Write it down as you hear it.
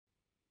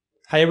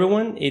Hi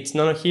everyone, it's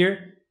Nono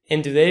here,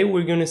 and today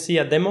we're going to see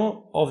a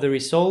demo of the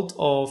result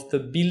of the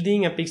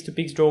Building a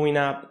Pix-to-Pix Drawing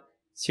App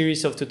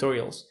series of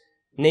tutorials.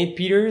 Nate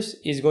Peters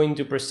is going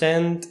to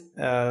present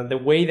the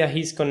way that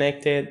he's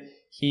connected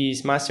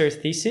his master's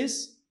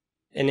thesis,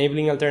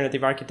 enabling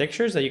alternative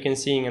architectures, that you can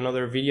see in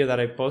another video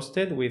that I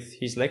posted with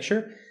his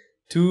lecture,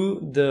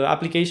 to the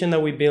application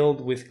that we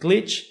built with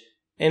Glitch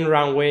and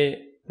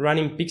Runway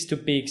running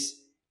Pix-to-Pix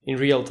in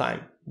real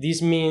time.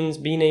 This means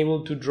being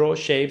able to draw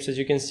shapes, as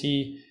you can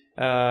see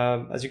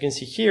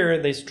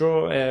here, they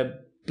draw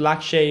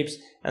black shapes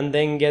and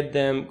then get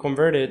them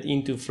converted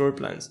into floor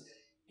plans.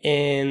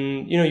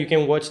 And you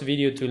can watch the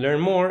video to learn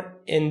more.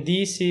 And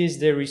this is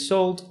the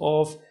result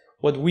of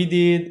what we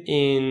did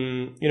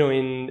in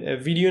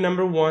video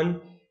number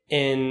 1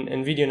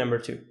 and video number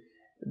 2.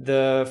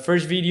 The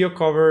first video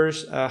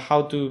covers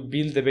how to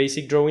build the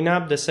basic drawing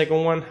app. The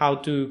second one, how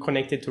to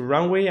connect it to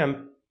Runway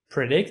and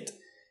predict.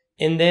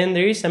 And then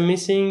there is a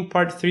missing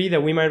part 3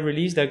 that we might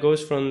release that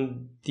goes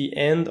from the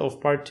end of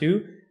part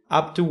 2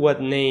 up to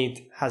what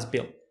Nate has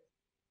built.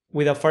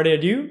 Without further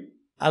ado,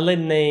 I'll let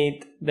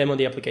Nate demo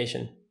the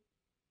application.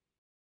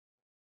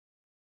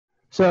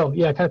 So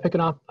yeah, kind of picking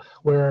up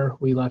where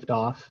we left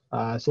off.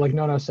 So like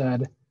Nono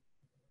said,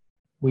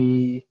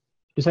 we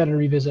decided to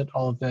revisit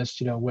all of this,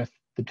 with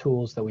the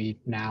tools that we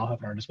now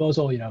have at our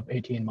disposal.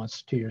 18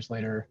 months, 2 years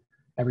later,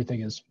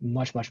 everything is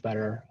much, much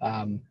better.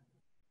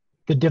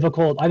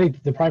 I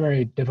think the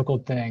primary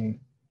difficult thing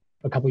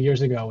a couple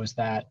years ago was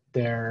that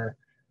there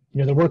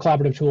were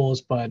collaborative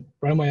tools, but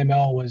Runway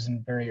ML was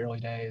in very early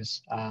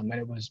days, and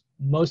it was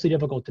mostly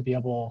difficult to be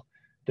able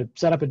to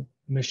set up a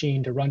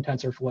machine to run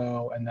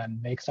TensorFlow and then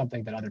make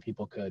something that other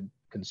people could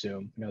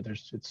consume.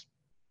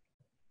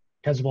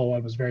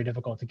 TensorFlow was very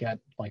difficult to get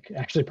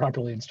actually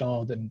properly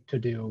installed and to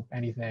do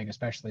anything,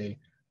 especially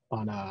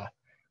on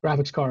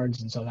graphics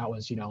cards. And so that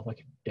was,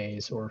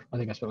 days, or I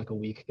think I spent a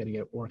week getting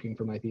it working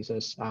for my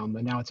thesis. And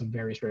now it's a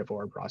very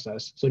straightforward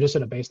process. So just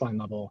at a baseline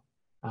level,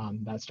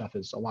 that stuff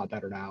is a lot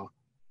better now.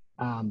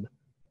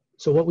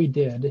 So what we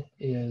did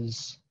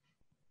is,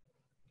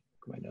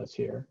 my notes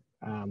here.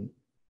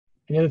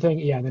 The other thing,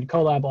 then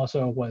Colab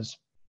also was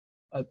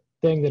a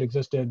thing that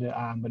existed,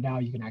 but now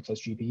you can access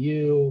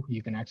GPU,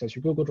 you can access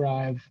your Google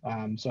Drive.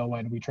 So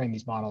when we trained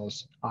these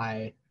models,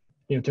 I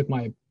took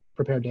my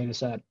prepared data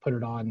set, put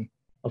it on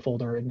a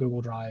folder in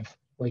Google Drive,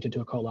 linked it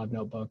to a Colab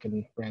notebook,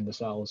 and ran the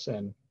cells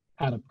and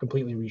had a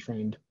completely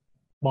retrained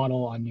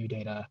model on new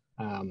data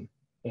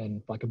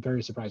in a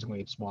very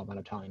surprisingly small amount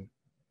of time.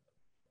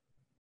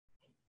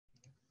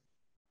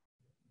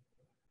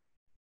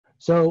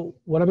 So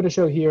what I'm going to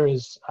show here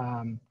is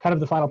kind of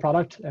the final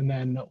product, and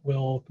then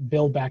we'll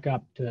build back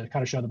up to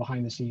kind of show the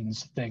behind the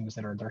scenes things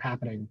that are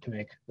happening to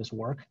make this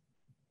work.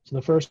 So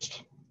the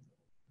first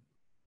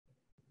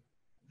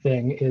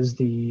thing is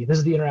this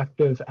is the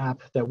interactive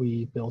app that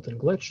we built in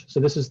Glitch. So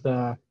this is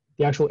the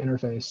actual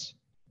interface,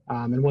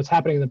 and what's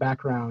happening in the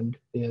background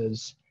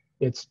is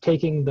it's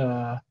taking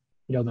the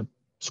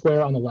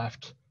square on the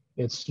left.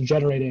 It's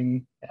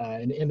generating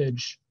an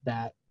image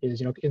that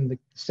is in the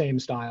same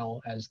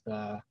style as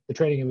the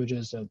training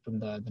images from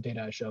the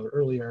data I showed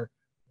earlier,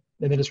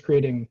 and then it's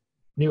creating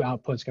new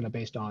outputs kind of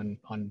based on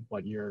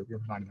what you're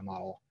providing the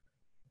model.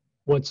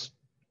 What's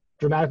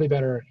dramatically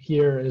better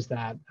here is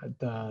that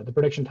the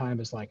prediction time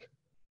is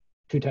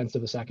 0.2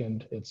 of a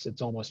second.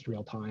 It's almost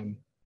real time.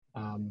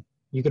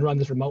 You can run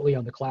this remotely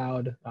on the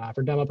cloud.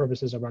 For demo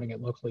purposes, I'm running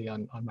it locally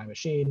on my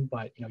machine,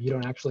 but you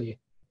don't actually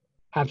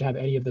have to have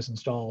any of this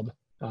installed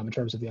in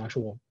terms of the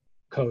actual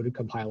code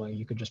compiling.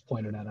 You could just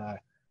point it at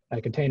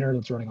a container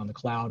that's running on the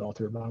cloud all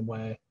through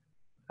Runway.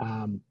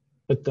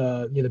 But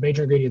the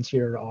major ingredients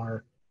here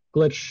are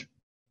Glitch,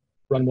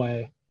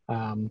 Runway,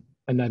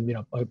 and then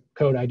a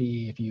code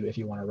IDE if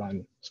you want to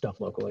run stuff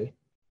locally.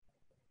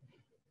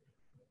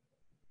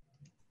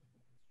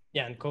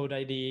 Yeah, and code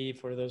IDE,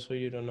 for those who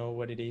you don't know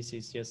what it is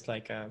just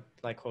like a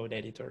code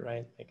editor,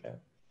 right?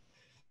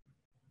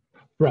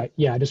 Right.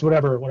 Yeah, just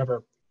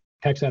whatever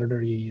text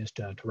editor you use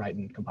to write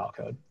and compile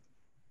code.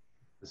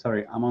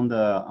 Sorry, I'm on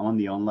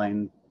the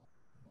online,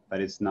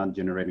 but it's not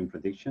generating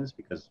predictions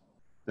because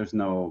there's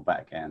no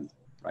backend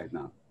right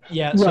now.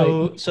 Yeah.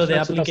 Right. So the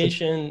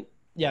application.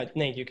 Yeah,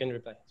 Nate, you can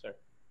reply. Sorry.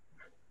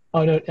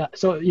 Oh no.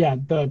 So yeah,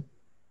 the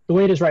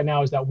way it is right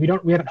now is that we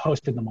haven't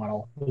hosted the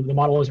model. The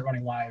model isn't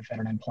running live at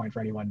an endpoint for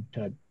anyone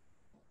to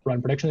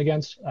run predictions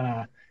against.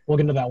 We'll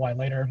get into that why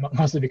later,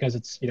 mostly because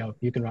it's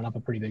you can run up a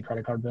pretty big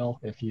credit card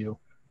bill if you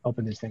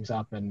open these things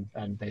up and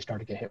they start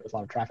to get hit with a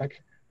lot of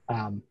traffic.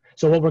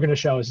 So what we're going to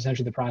show is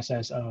essentially the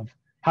process of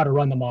how to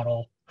run the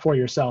model for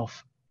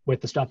yourself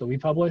with the stuff that we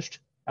published,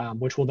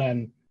 which will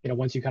then,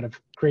 once you kind of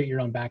create your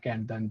own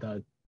backend, then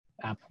the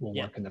app will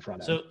work in the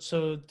front end.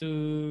 So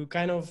to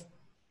kind of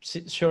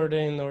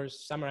shorten or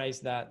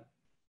summarize that,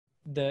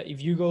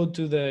 if you go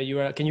to the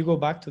URL, can you go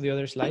back to the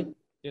other slide?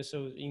 Yeah,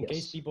 so in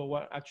case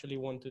people actually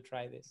want to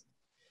try this.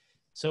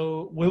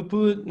 So we'll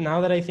put,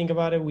 now that I think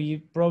about it, we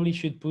probably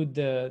should put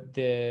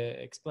the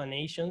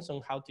explanations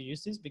on how to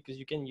use this, because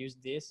you can use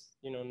this,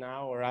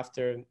 now or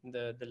after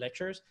the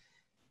lectures.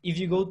 if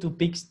you go to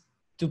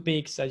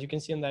Pix2Pix, as you can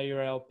see on the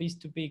URL,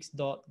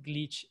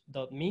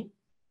 pix2pix.glitch.me,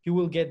 you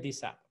will get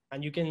this app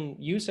and you can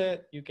use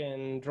it, you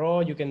can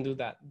draw, you can do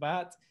that.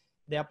 But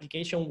the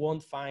application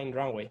won't find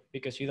Runway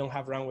because you don't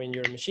have Runway in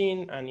your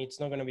machine and it's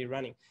not going to be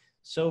running.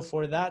 So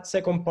for that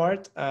second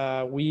part,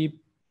 we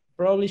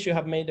probably should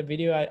have made a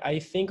video. I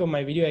think on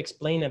my video I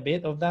explain a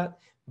bit of that.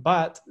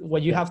 But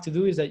what you have to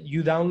do is that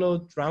you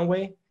download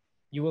Runway.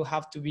 You will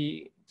have to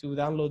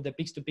download the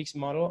Pix2Pix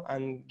model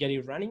and get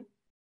it running.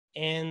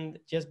 And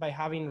just by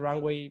having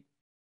Runway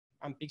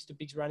and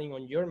Pix2Pix running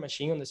on your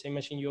machine, on the same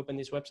machine you open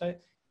this website,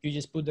 you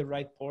just put the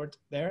right port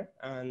there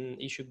and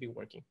it should be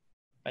working.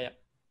 But yeah.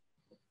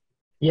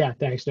 Yeah,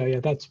 thanks. No, yeah,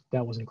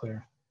 that wasn't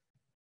clear.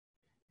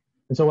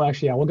 And so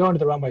we'll go into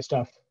the Runway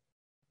stuff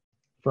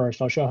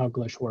first. I'll show how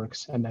Glitch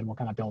works, and then we'll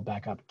kind of build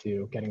back up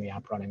to getting the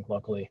app running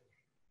locally.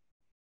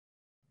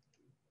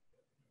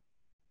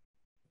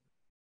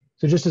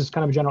 So just as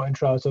kind of a general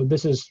intro, so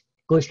this is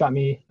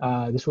glitch.me.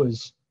 This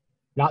was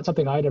not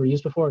something I'd ever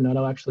used before.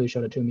 Nono actually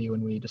showed it to me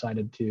when we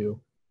decided to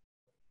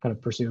kind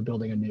of pursue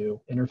building a new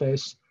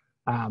interface.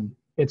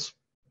 It's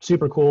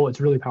super cool. It's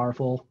really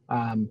powerful.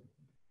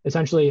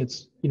 Essentially,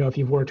 it's, if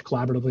you've worked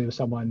collaboratively with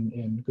someone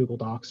in Google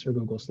Docs or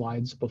Google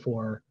Slides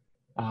before,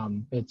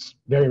 it's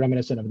very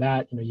reminiscent of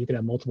that. You could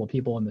have multiple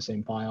people in the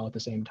same file at the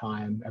same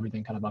time.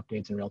 Everything kind of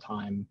updates in real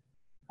time.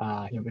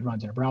 It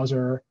runs in a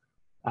browser,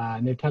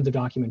 and there are tons of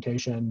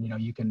documentation.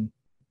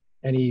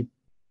 Any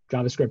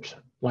JavaScript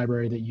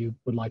library that you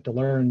would like to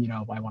learn,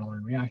 I want to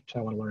learn React,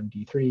 I want to learn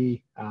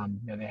D3.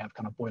 They have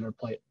kind of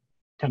boilerplate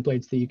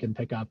templates that you can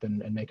pick up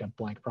and make a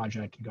blank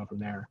project and go from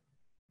there.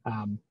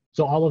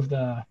 So all of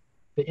the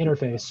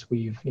interface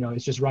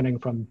it's just running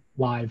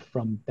live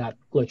from that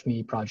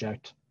glitch.me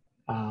project.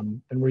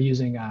 And we're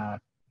using a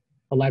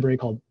library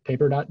called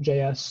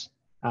paper.js.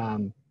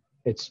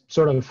 It's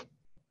sort of,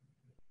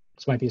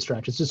 this might be a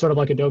stretch, it's just sort of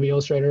like Adobe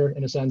Illustrator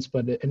in a sense,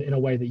 but in a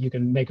way that you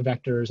can make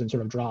vectors and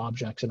sort of draw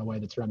objects in a way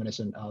that's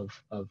reminiscent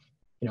of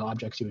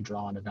objects you would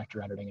draw in a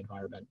vector editing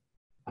environment.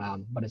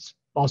 But it's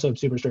also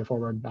super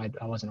straightforward.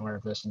 I wasn't aware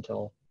of this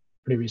until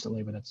pretty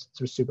recently, but it's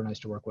super nice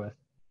to work with.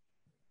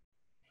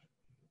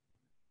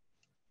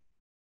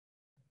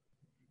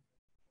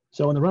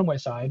 So on the Runway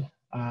side,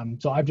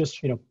 so I've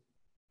just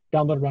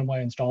downloaded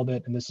Runway, installed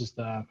it, and this is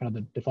the kind of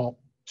the default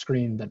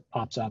screen that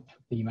pops up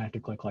that you might have to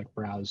click like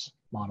browse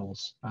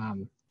models.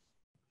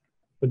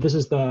 But this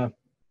is the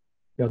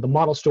the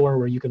model store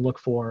where you can look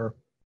for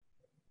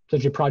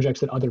essentially projects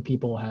that other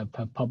people have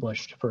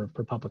published for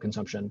public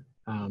consumption.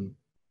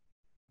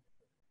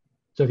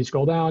 So if you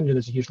scroll down,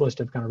 there's a huge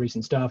list of kind of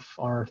recent stuff.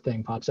 Our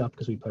thing pops up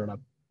because we put it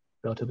up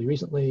relatively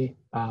recently.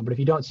 But if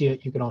you don't see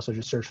it, you can also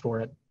just search for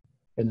it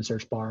in the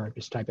search bar.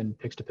 Just type in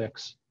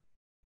Pix2Pix.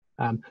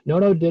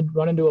 Nono did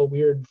run into a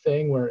weird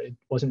thing where it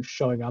wasn't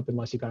showing up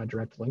unless you got a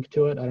direct link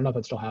to it. I don't know if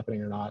it's still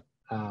happening or not.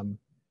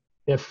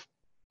 If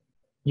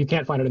you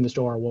can't find it in the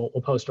store, we'll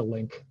post a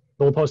link.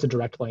 We'll post a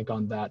direct link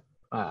on that.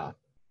 Yeah,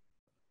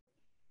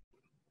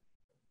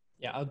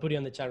 I'll put it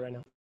on the chat right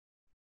now.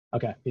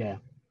 Okay, yeah.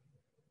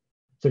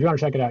 So if you want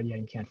to check it out, yeah,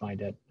 you can't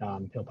find it.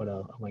 He'll put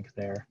a link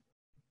there.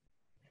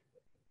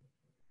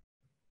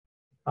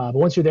 But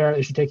once you're there,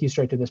 it should take you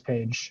straight to this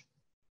page,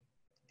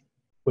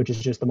 which is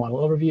just the model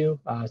overview.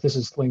 This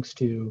is links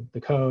to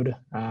the code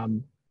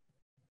and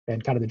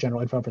kind of the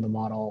general info for the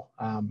model.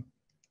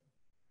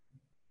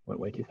 Went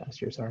way too fast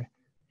here, sorry.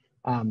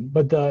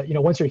 But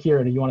once you're here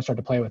and you want to start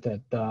to play with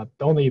it, the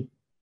only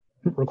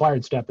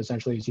required step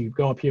essentially is you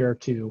go up here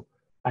to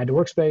add to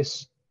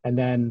workspace, and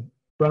then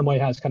Runway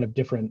has kind of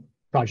different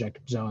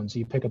project zones.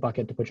 You pick a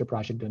bucket to put your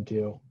project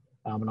into,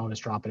 and I'll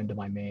just drop it into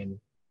my main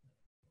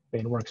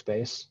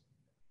workspace.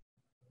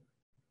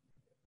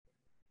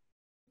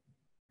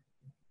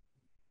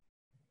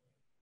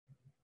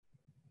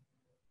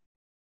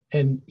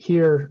 And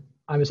here,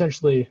 I'm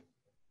essentially,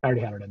 I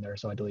already had it in there,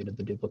 so I deleted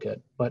the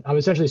duplicate. But I'm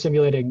essentially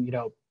simulating,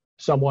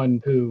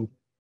 someone who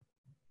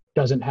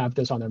doesn't have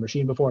this on their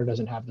machine before,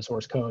 doesn't have the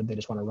source code. They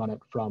just want to run it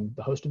from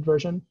the hosted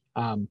version.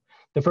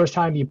 The first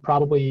time, you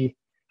probably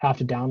have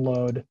to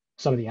download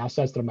some of the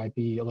assets. There might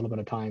be a little bit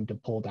of time to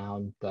pull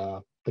down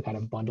the kind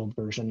of bundled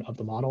version of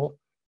the model.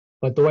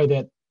 But the way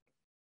that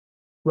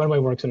Runway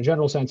works in a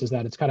general sense is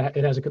that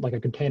it has like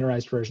a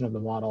containerized version of the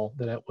model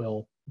that it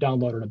will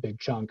download in a big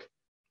chunk.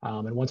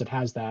 And once it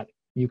has that,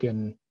 you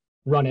can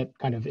run it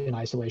kind of in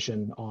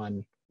isolation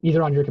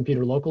either on your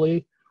computer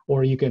locally,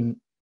 or you can,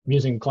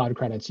 using cloud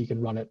credits, you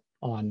can run it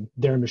on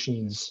their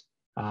machines,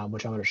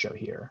 which I'm going to show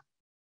here.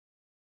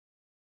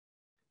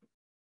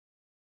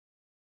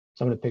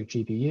 So I'm going to pick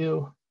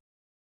GPU.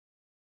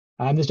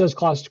 This does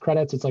cost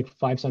credits. It's like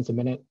 5 cents a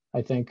minute,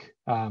 I think.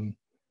 So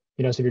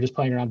if you're just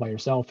playing around by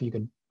yourself, you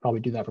could probably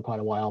do that for quite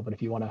a while. But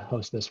if you want to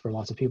host this for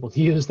lots of people to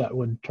use, that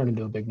would turn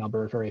into a big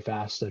number very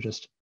fast. So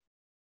just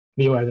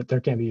be aware that there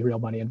can be real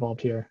money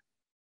involved here.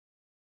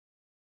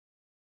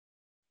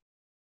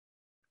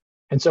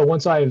 And so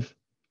once I've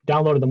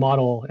downloaded the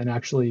model and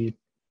actually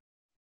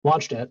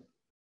launched it,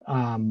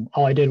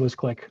 all I did was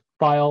click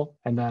File,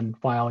 and then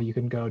File, you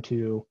can go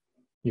to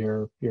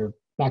your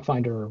Mac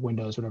Finder,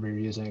 Windows, whatever you're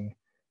using,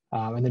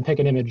 and then pick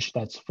an image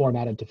that's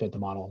formatted to fit the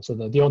model. So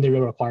the only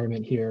real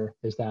requirement here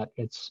is that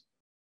it's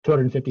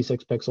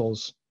 256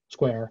 pixels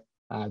square,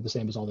 the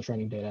same as all the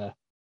training data.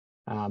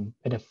 And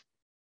if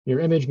your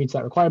image meets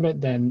that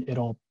requirement, then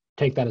it'll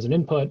take that as an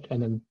input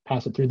and then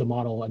pass it through the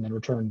model and then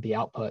return the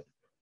output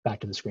back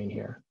to the screen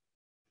here.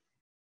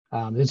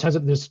 There's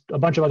a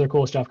bunch of other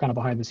cool stuff kind of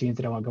behind the scenes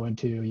that I won't go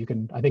into. You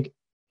can, I think,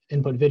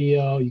 input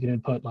video. You can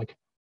input like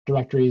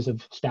directories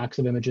of stacks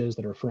of images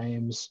that are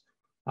frames.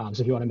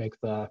 So if you want to make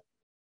the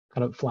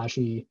kind of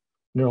flashy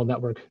neural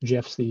network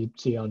GIFs that you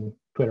see on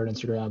Twitter and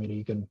Instagram,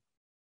 you can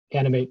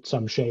animate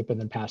some shape and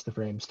then pass the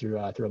frames through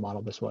a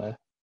model this way.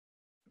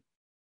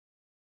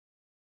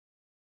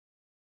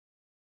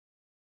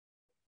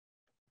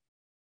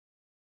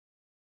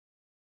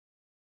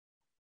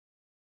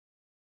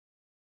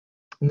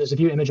 And there's a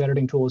few image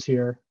editing tools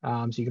here.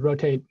 So you can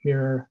rotate,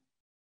 mirror.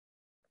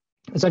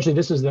 Essentially,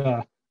 this is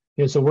the,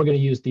 so we're going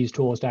to use these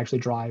tools to actually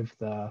drive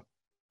the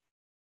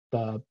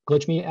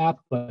GlitchMe app,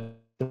 but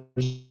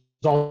there's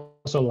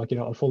also like,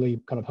 a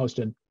fully kind of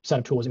hosted set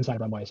of tools inside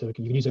Runway. So you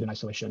can use it in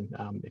isolation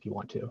if you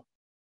want to.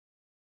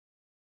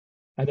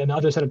 And then the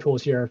other set of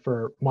tools here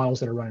for models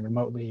that are running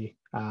remotely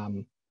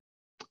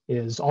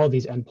is all of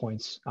these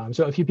endpoints.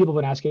 So a few people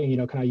have been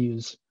asking, can I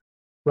use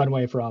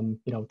Runway from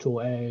tool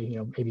A,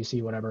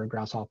 ABC, whatever,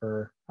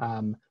 Grasshopper.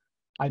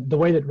 The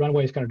way that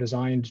Runway is kind of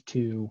designed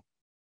to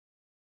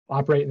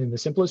operate in the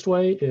simplest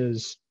way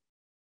is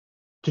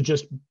to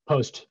just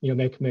post,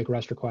 make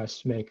REST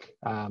requests, make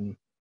kind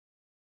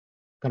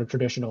of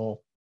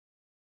traditional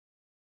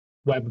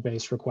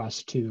web-based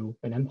requests to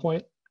an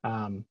endpoint,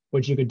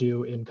 which you could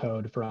do in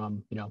code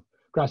from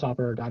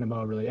Grasshopper,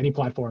 Dynamo, really any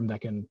platform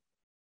that can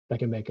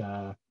make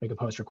a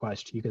post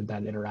request. You can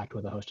then interact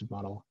with a hosted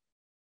model.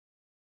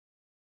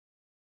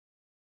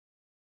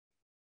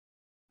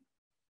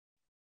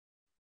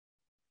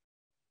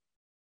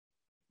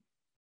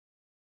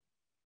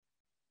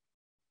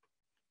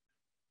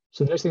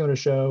 So the next thing I'm going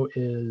to show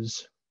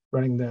is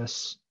running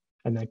this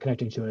and then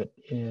connecting to it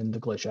in the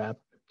Glitch app.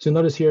 So you'll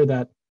notice here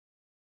that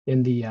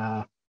in the,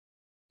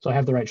 so I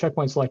have the right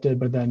checkpoint selected,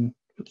 but then,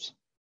 oops.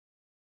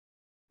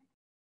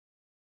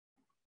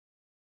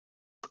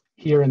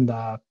 Here in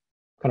the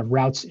kind of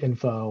routes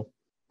info,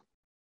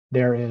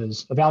 there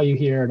is a value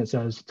here and it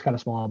says it's kind of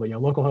small, but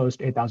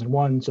localhost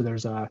 8001. So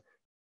there's a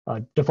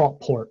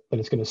default port that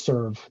it's going to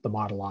serve the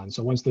model on.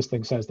 So once this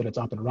thing says that it's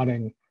up and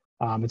running,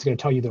 it's going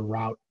to tell you the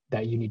route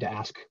that you need to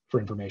ask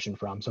for information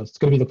from. So it's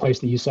going to be the place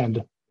that you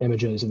send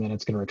images and then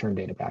it's going to return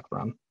data back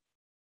from.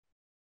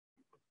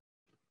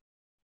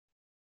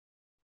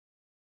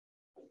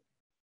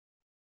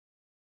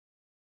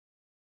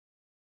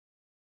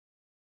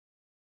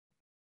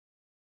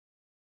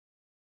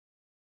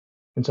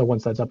 And so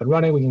once that's up and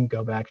running, we can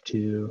go back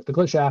to the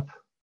Glitch app,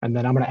 and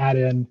then I'm going to add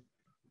in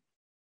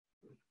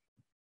the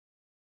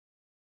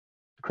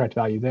correct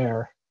value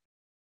there.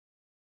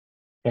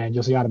 And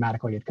you'll see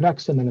automatically it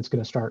connects, and then it's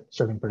going to start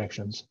serving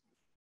predictions.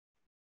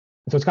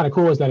 And so what's kind of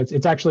cool is that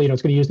it's actually,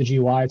 it's going to use the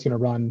GUI. It's going to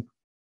run,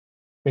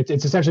 it's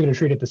essentially going to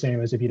treat it the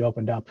same as if you'd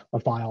opened up a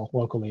file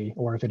locally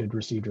or if it had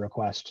received a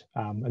request.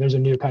 And there's a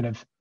new kind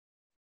of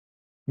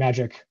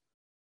magic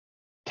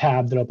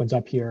tab that opens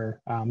up here.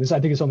 I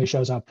think this only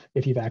shows up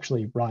if you've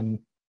actually run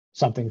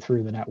something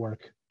through the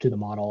network to the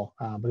model.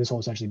 But this will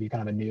essentially be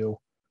kind of a new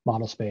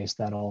model space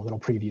that'll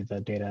preview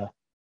the data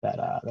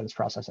that it's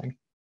processing.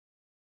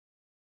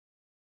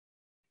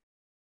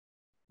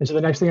 And so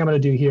the next thing I'm going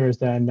to do here is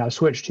then now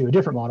switch to a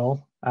different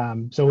model.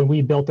 So when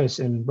we built this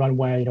in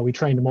Runway, we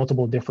trained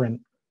multiple different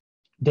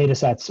data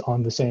sets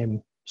on the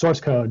same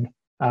source code.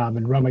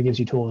 And Runway gives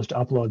you tools to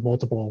upload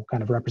multiple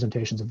kind of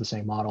representations of the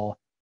same model.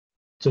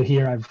 So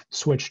here I've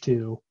switched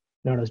to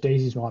Nono's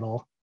Daisy's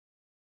model,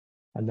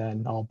 and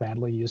then I'll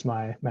badly use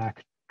my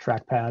Mac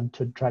trackpad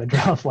to try to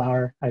draw a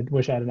flower. I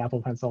wish I had an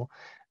Apple Pencil.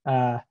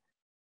 But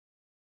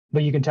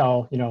you can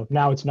tell,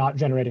 now it's not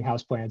generating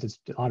house plans. It's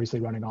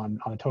obviously running on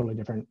a totally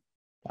different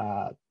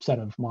set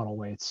of model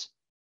weights.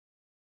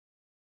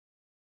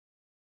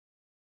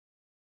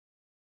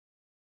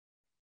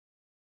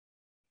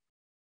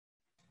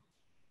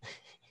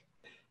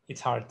 It's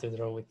hard to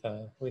draw with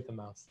a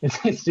mouse.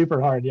 It's super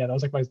hard. Yeah, that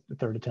was like my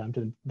third attempt,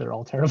 and they're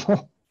all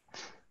terrible.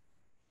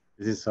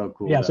 This is so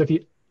cool. Yeah. Though. So if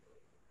you,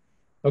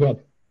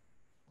 okay.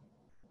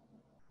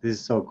 This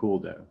is so cool,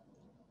 though.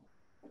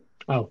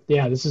 Oh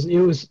yeah, it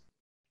was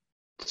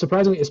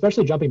surprisingly,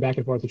 especially jumping back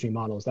and forth between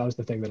models. That was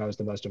the thing that I was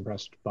the most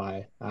impressed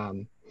by.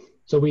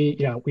 So we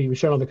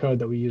showed all the code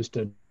that we used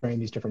to train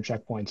these different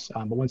checkpoints.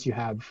 But once you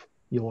have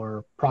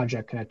your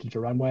project connected to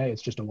Runway,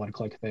 it's just a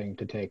one-click thing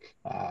to take,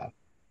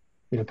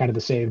 kind of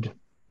the saved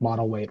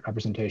model weight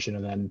representation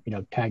and then,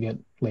 tag it,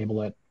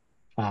 label it.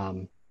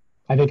 I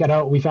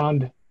know we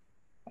found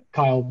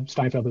Kyle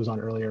Steinfeld, who was on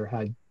earlier,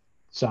 had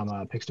some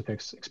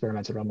pix-to-pix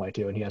experiments at Runway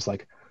too, and he has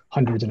like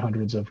hundreds and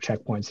hundreds of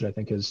checkpoints that I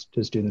think his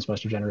students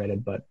must have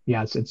generated. But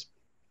yeah, it's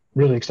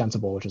really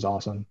extensible, which is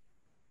awesome.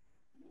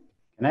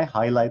 Can I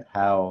highlight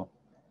how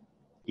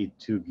it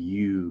took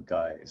you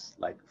guys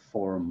like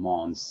 4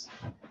 months,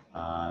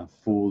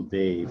 full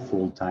day,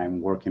 full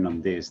time working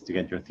on this to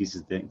get your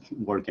thesis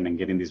working and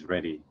getting this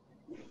ready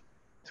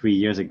 3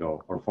 years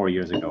ago or 4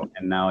 years ago,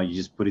 and now you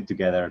just put it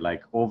together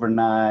like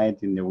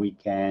overnight in the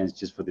weekends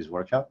just for this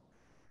workshop?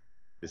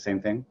 The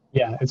same thing?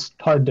 Yeah, it's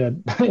hard to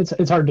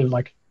it's hard to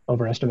like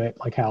overestimate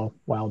like how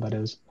wild that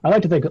is. I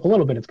like to think a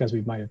little bit it's because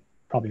we might have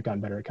probably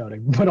gotten better at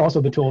coding, but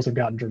also the tools have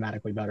gotten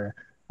dramatically better.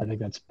 I think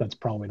that's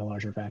probably the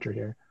larger factor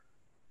here.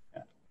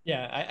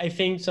 Yeah, I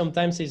think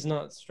sometimes it's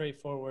not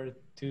straightforward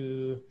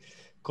to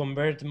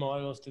convert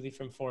models to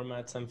different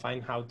formats and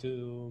find how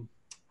to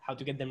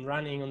get them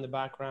running on the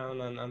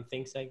background and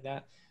things like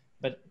that.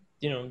 But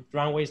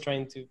Runway is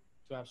trying to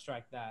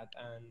abstract that,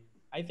 and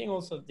I think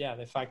also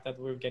the fact that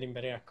we're getting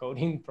better at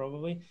coding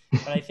probably,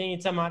 but I think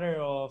it's a matter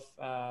of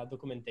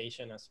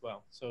documentation as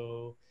well.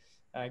 So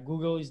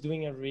Google is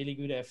doing a really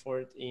good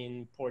effort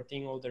in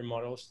porting all their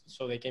models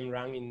so they can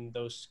run in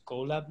those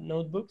Colab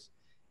notebooks.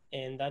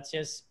 And that's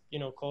just,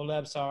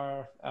 Colabs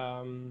are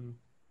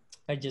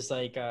just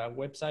like a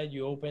website.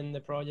 You open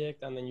the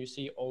project and then you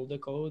see all the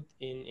code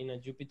in a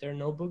Jupyter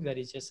notebook that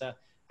is just a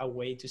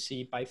way to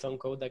see Python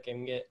code that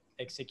can get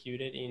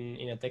executed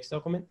in a text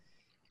document.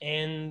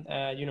 And,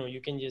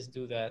 you can just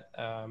do that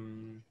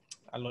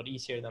a lot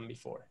easier than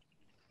before.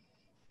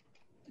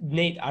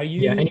 Nate, are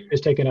you... Yeah, and you're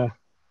just taking a...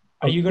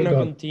 Are you going to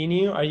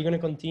continue? Are you going to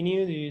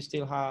continue? Do you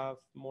still have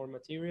more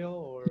material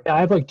or? Yeah, I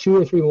have like 2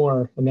 or 3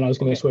 more, and then I was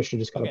going to switch to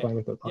just kind of playing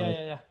with it.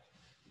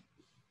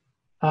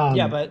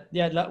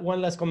 Yeah.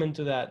 One last comment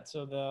to that.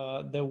 So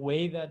the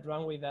way that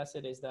Runway does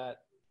it is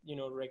that,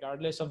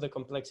 regardless of the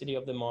complexity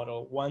of the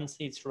model, once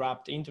it's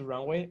wrapped into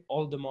Runway,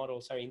 all the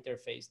models are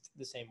interfaced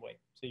the same way.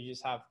 So you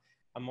just have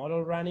a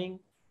model running,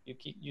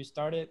 you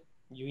start it,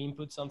 you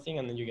input something,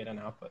 and then you get an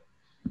output.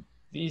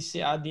 This,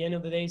 at the end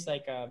of the day, is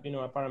like a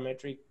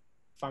parametric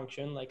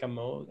function, like a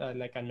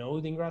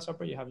node in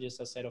Grasshopper. You have just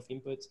a set of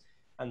inputs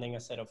and then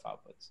a set of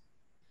outputs.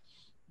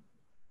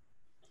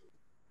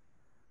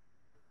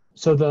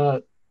 So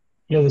the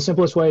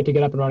simplest way to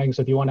get up and running,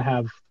 so if you want to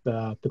have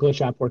the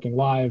glitch app working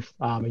live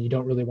and you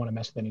don't really want to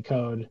mess with any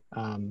code,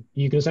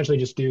 you can essentially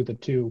just do the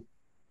 2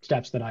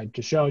 steps that I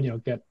just showed,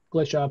 get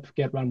glitch up,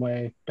 get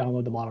Runway,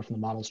 download the model from the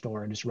model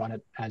store, and just run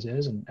it as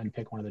is and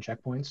pick one of the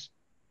checkpoints.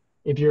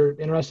 If you're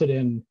interested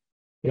in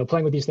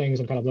playing with these things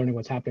and kind of learning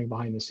what's happening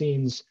behind the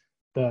scenes,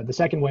 the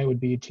second way would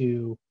be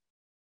to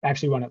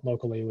actually run it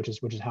locally, which is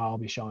how I'll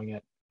be showing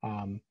it.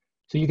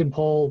 So you can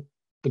pull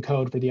the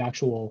code for the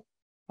actual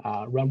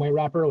Runway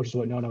wrapper, which is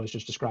what Nono was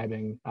just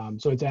describing.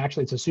 So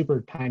it's a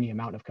super tiny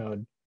amount of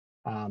code.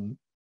 And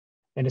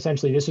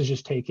essentially this is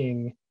just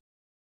taking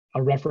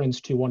a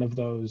reference to one of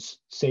those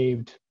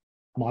saved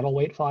model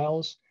weight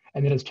files,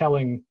 and then it's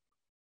telling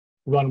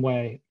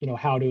Runway,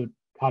 how to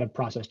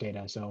process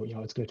data. So,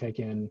 it's going to take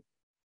in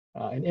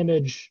an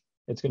image,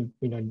 it's going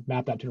to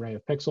map that to an array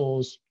of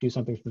pixels, do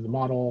something through the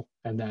model,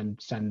 and then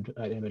send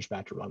an image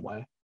back to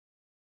Runway.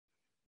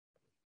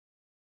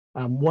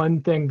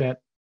 One thing that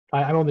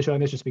I'm only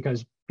showing this just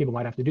because people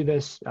might have to do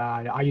this.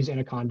 I use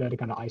Anaconda to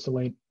kind of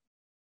isolate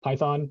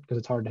Python because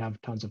it's hard to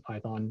have tons of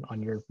Python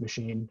on your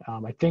machine.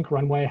 I think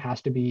Runway has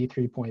to be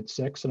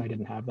 3.6, and I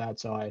didn't have that,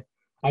 so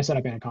I set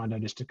up Anaconda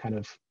just to kind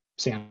of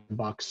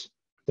sandbox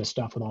this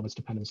stuff with all of its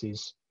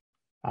dependencies.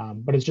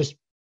 But it's just,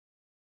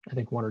 I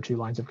think, 1 or 2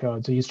 lines of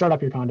code. So you start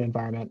up your Conda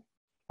environment,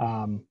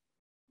 and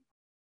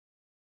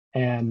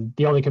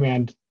the only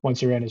command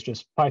once you're in is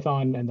just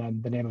Python, and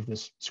then the name of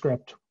this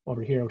script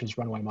over here, which is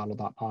runway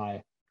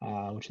model.py,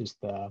 which is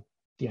the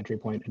entry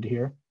point into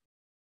here.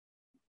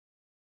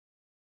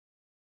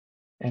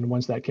 And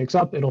once that kicks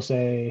up, it'll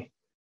say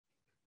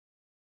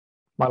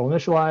model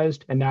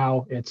initialized, and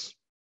now it's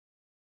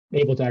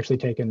able to actually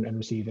take and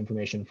receive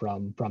information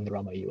from the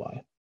Runway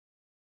UI.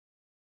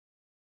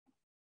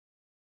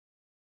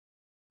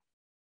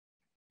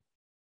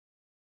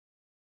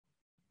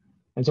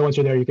 And so once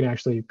you're there, you can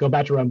actually go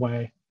back to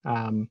Runway.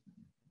 And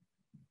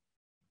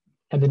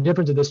the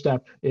difference of this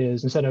step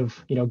is instead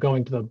of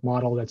going to the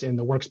model that's in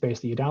the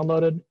workspace that you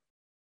downloaded,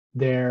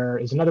 there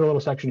is another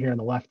little section here on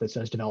the left that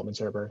says development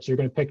server. So you're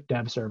going to pick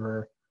dev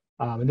server.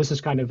 And this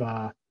is kind of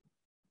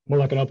more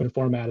like an open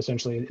format,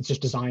 essentially. It's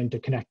just designed to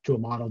connect to a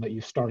model that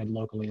you started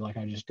locally like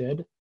I just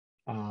did.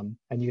 And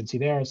you can see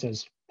there it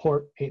says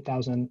port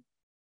 8000.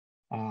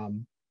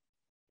 And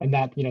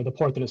that, the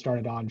port that it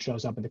started on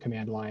shows up in the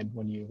command line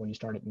when you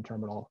start it in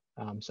terminal.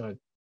 So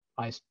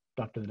I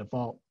stuck to the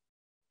default.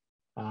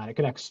 It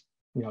connects,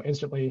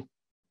 instantly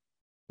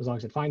as long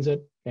as it finds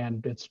it,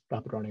 and it's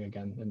up and running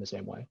again in the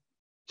same way.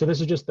 So this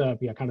is just the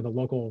kind of the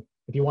local,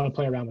 if you want to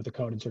play around with the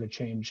code and sort of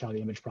change how the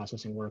image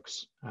processing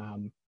works.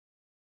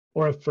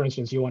 Or if, for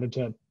instance, you wanted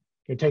to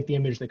take the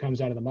image that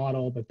comes out of the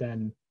model, but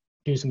then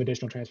do some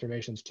additional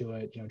transformations to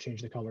it,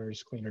 change the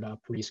colors, clean it up,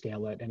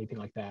 rescale it, anything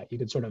like that. You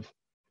could sort of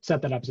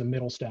set that up as a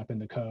middle step in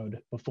the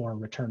code before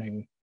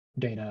returning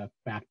data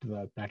back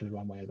to the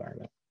Runway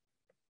environment.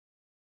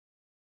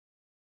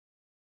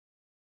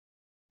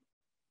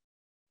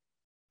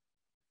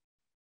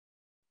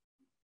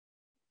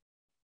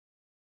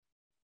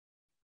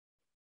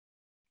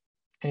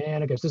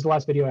 And okay, so this is the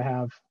last video I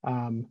have.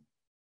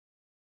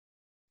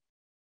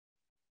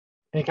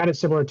 And kind of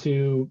similar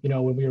to,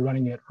 when we were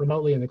running it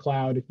remotely in the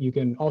cloud, you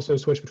can also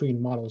switch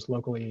between models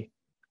locally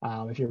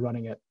if you're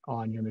running it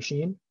on your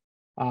machine.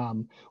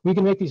 We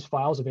can make these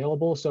files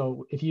available.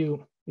 So if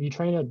you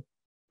train a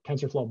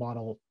TensorFlow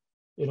model,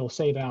 it'll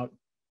save out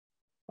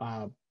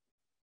kind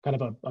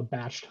of a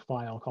batched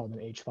file called an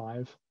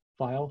H5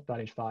 file,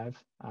 .h5,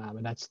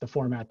 and that's the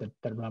format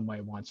that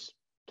Runway wants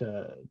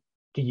to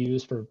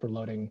use for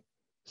loading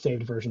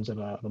saved versions of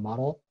a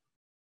model.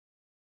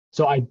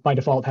 So I, by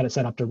default, had it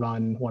set up to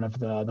run one of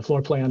the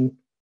floor plan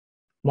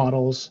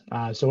models.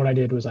 So what I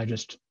did was I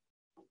just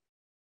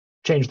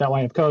changed that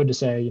line of code to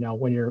say,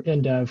 when you're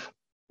in dev,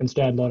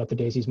 instead load up the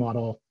Daisies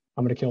model.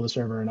 I'm going to kill the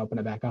server and open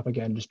it back up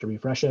again just to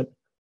refresh it.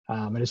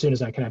 And as soon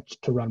as I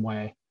connect to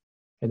Runway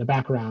in the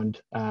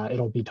background,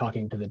 it'll be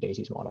talking to the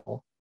Daisies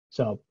model.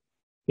 So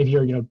if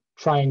you're, if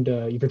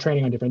you're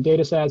training on different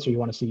data sets, or you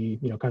want to see,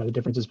 kind of the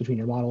differences between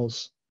your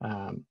models,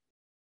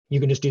 you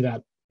can just do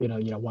that,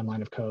 one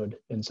line of code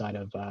inside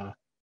of.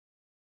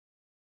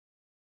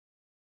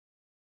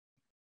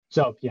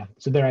 So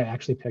there I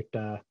actually picked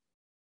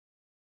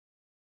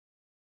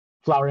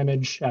flower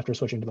image after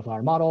switching to the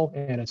flower model,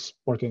 and it's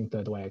working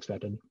the way I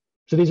expected.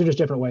 So these are just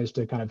different ways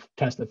to kind of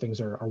test that things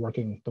are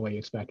working the way you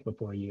expect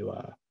before you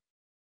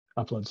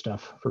upload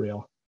stuff for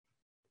real.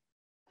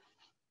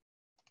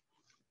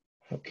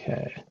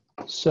 Okay,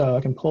 so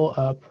I can pull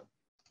up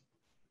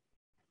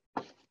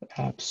the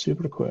app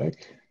super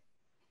quick.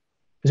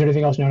 Is there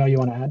anything else, Nono, you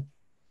want to add?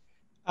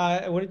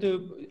 I wanted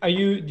to,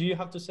 do you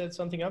have to set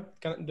something up?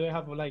 Do I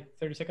have like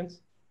 30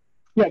 seconds?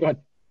 Yeah, go ahead.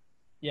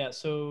 Yeah,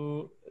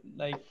 so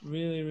like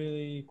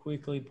really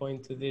quickly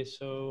point to this.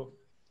 So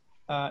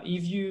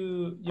if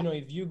you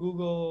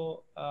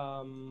Google,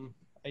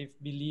 I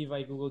believe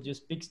I Googled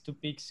just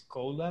Pix2Pix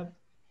Colab,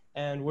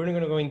 and we're not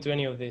going to go into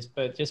any of this,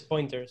 but just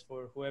pointers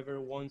for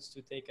whoever wants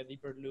to take a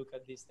deeper look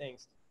at these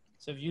things.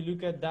 So if you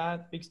look at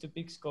that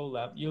Pix2Pix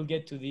Colab, you'll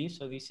get to this.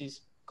 So this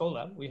is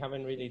Colab. We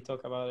haven't really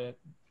talked about it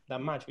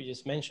that much. We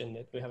just mentioned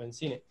it. We haven't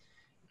seen it.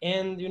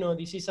 And,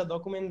 this is a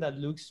document that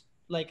looks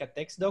like a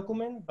text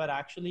document, but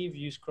actually if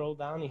you scroll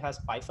down, it has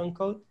Python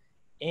code.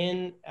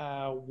 And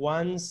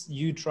once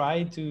you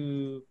try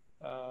to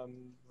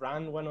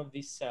run one of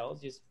these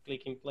cells, just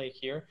clicking play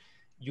here,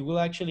 you will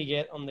actually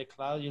get on the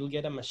cloud, you'll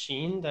get a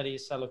machine that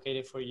is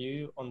allocated for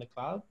you on the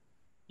cloud.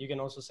 You can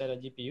also set a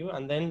GPU.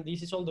 And then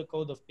this is all the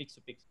code of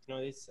Pix2Pix.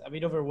 It's a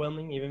bit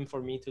overwhelming even for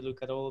me to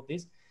look at all of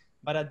this.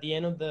 But at the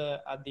end of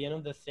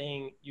the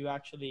thing, you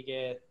actually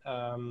get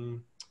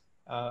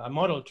a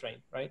model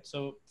train, right?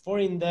 So for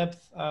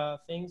in-depth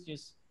things,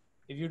 just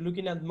if you're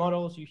looking at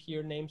models, you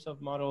hear names of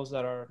models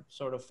that are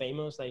sort of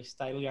famous, like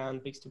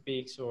StyleGAN,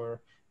 Pix2Pix,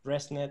 or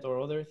ResNet,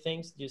 or other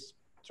things. Just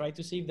try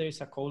to see if there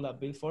is a Colab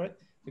build for it,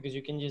 because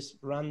you can just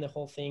run the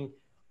whole thing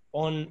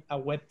on a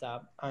web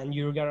tab, and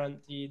you're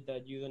guaranteed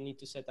that you don't need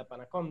to set up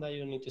Anaconda, you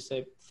don't need to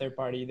set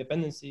third-party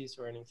dependencies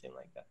or anything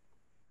like that.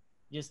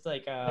 Just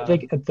like I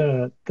think at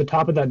the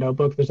top of that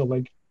notebook, there's a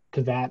link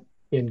to that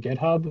in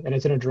GitHub, and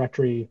it's in a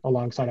directory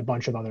alongside a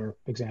bunch of other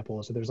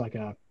examples. So there's like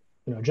a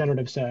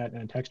generative set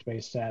and a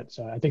text-based set.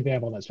 So I think they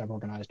have all that stuff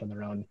organized on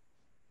their own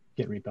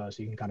Git repo,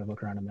 so you can kind of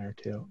look around in there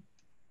too.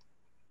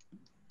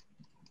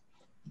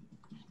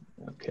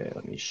 Okay,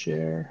 let me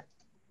share.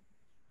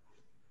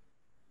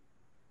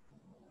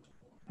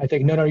 I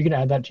think, Nono, you can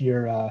add that to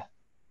your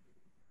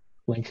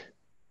link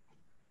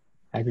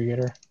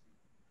aggregator.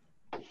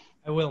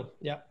 I will.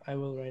 Yeah, I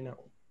will right now.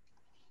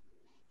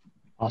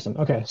 Awesome.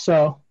 Okay,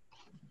 so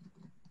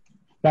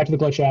back to the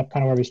glitch app,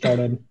 kind of where we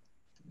started.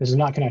 This is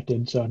not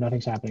connected, so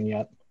nothing's happening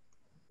yet.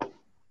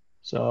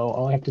 So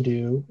all I have to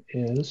do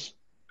is,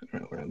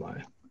 where am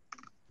I?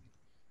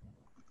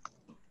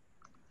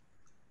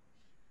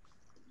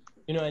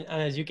 And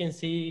as you can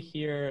see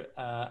here,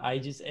 I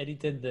just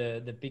edited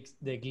the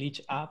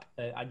glitch app.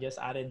 I just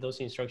added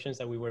those instructions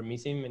that we were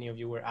missing. Many of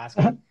you were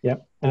asking.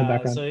 Yep, in the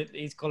background. So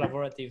it's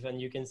collaborative,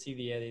 and you can see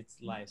the edits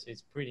live. So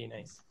it's pretty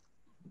nice.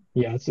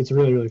 Yeah, it's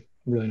really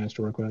nice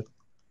to work with.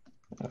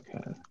 Okay.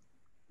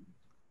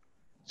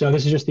 So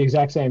this is just the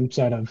exact same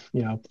set of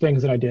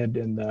things that I did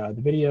in the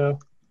video.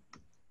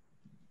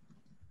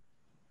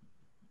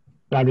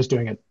 But I'm just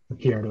doing it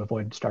here to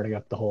avoid starting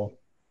up the whole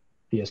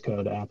VS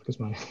Code app because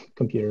my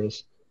computer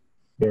is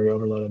very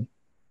overloaded.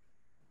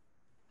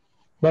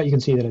 But you can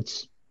see that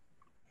it's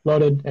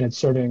loaded and it's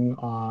serving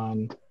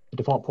on the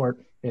default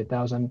port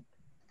 8000.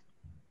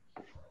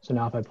 So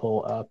now if I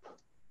pull up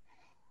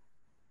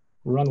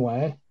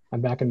Runway,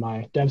 I'm back in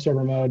my dev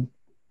server mode.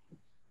 I'm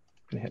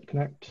gonna hit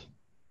connect.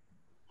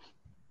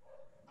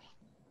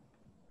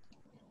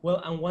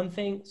 Well, and one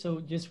thing, so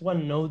just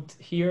one note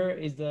here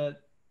is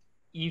that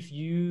if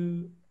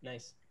you,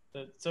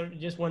 so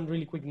just one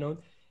really quick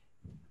note,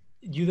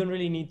 you don't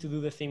really need to do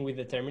the thing with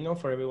the terminal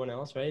for everyone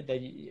else, right?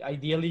 That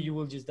ideally you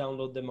will just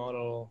download the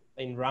model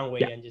in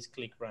Runway and just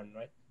click run,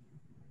 right?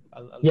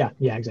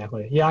 Yeah,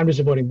 exactly. Yeah, I'm just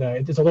avoiding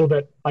it's a little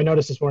bit, I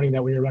noticed this morning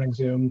that when you're running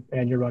Zoom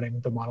and you're running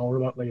the model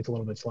remotely, it's a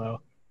little bit slow.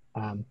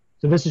 So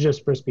So this is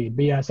just for speed.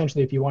 But yeah,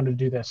 essentially, if you wanted to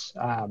do this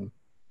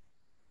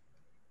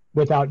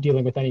without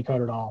dealing with any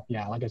code at all,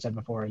 yeah, like I said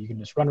before, you can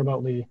just run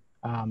remotely.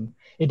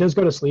 It does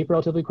go to sleep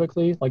relatively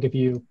quickly. Like if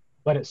you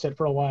let it sit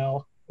for a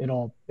while,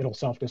 it'll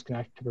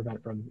self-disconnect to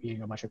prevent from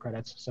eating a bunch of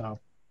credits. So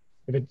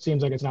if it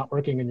seems like it's not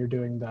working and you're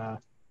doing the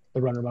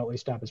run remotely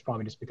step, it's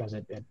probably just because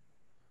it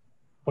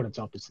put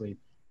itself to sleep.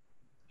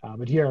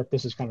 But here,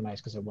 this is kind of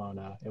nice because it won't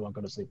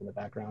go to sleep in the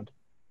background.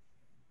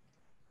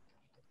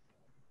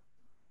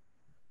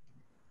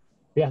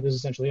 Yeah, this is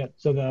essentially it.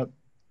 So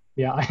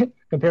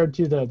compared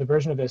to the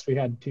version of this we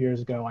had 2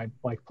 years ago, I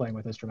like playing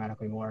with this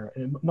dramatically more,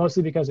 and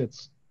mostly because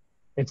it's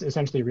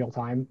essentially real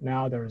time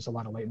now. There's a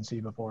lot of latency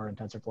before in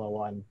TensorFlow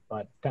 1,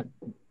 but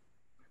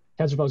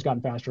TensorFlow's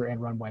gotten faster,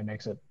 and Runway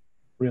makes it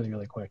really,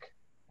 really quick.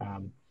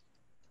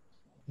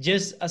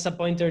 Just as a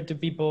pointer to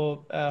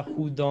people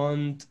who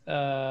don't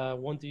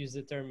want to use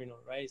the terminal,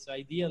 right? So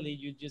ideally,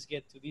 you just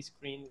get to this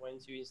screen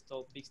once you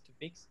install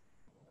Pix2Pix.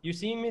 You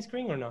see my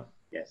screen or not?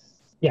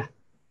 Yes. Yeah.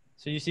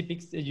 So you see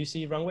you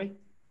see Runway?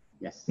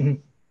 Yes. Mm-hmm.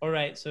 All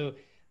right. So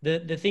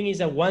the thing is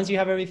that once you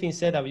have everything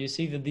set up, you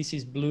see that this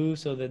is blue.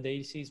 So the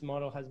DASYS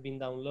model has been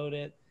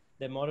downloaded.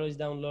 The model is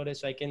downloaded.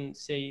 So I can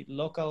say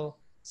local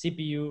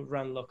CPU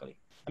run locally.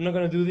 I'm not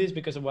going to do this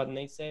because of what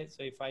Nate said.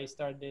 So if I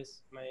start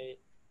this,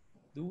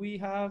 do we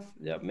have,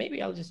 yeah,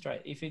 maybe I'll just try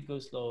it. If it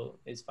goes slow,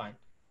 it's fine.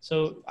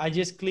 So I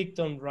just clicked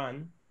on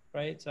run,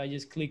 right? So I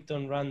just clicked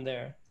on run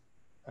there,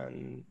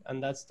 and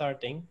that's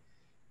starting.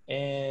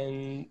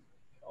 And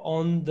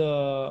on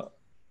the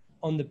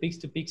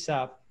Pix2Pix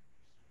app,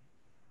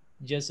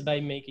 just by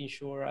making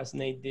sure, as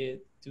Nate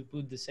did, to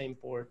put the same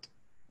port,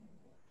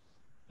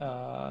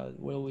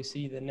 where we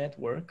see the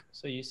network.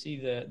 So you see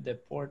the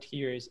port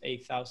here is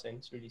 8,000.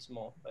 It's really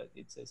small, but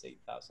it says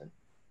 8,000.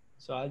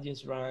 So I'll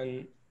just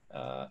run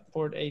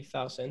port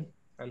 8,000,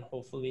 and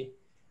hopefully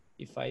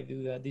if I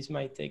do that, this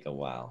might take a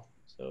while.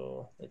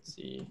 So let's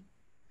see.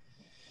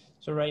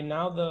 So right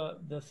now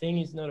the thing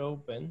is not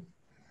open.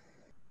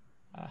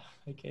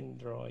 I can't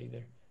draw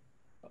either.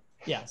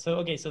 Yeah, so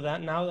okay, so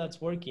now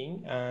that's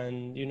working,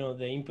 and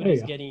the input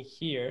is getting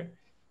here,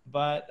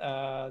 but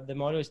the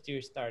model is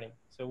still starting.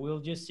 So we'll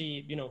just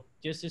see,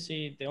 just to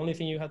see, the only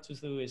thing you have to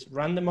do is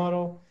run the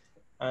model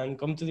and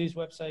come to this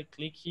website,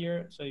 click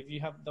here. So if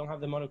you don't have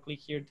the model, click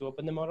here to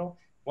open the model.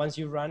 Once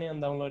you run it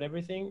and download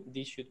everything,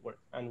 this should work,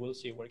 and we'll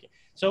see it working.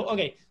 So,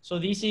 okay, so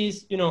this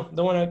is, don't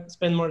want to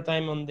spend more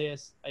time on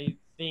this. I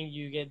think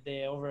you get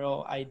the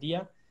overall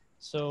idea.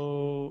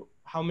 So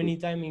how many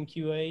time in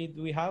QA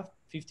do we have?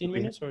 15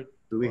 minutes or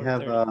do we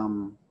have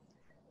 30?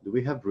 Do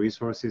we have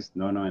resources,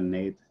 Nono and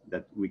Nate,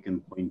 that we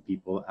can point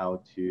people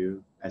out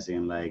to, as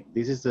in like,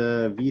 this is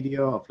a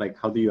video of like,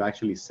 how do you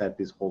actually set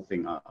this whole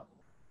thing up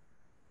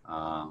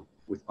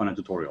on a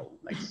tutorial,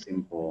 like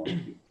simple,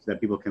 so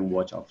that people can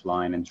watch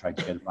offline and try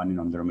to get running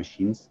on their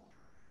machines?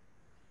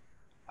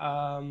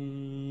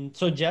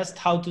 So just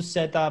how to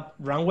set up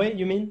Runway,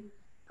 you mean?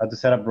 How to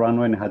set up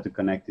Runway and how to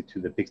connect it to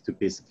the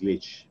Pix2Pix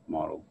glitch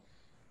model.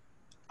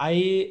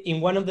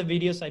 In one of the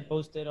videos I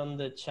posted on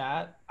the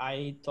chat,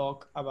 I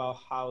talk about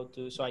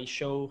so I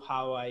show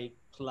how I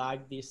plug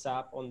this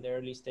up on the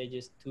early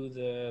stages to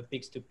the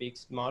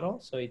Pix2Pix model.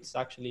 So it's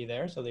actually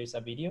there. So there's a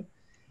video.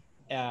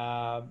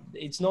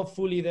 It's not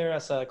fully there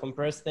as a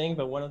compressed thing,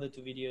 but one of the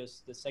two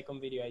videos, the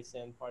second video I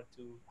sent, part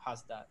 2,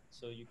 has that.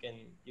 So you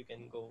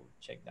can go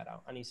check that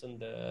out, and it's on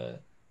the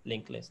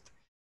link list.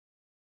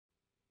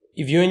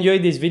 If you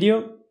enjoyed this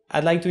video,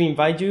 I'd like to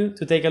invite you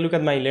to take a look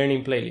at my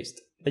learning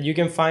playlist that you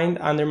can find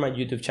under my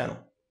YouTube channel.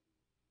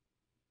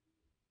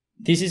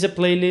 This is a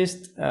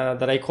playlist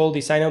that I call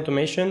Design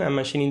Automation and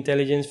Machine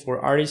Intelligence for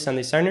Artists and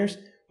Designers,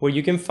 where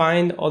you can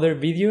find other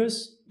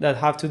videos that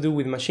have to do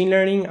with machine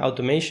learning,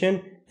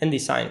 automation, and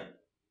design.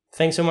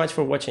 Thanks so much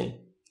for watching.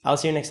 I'll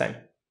see you next time.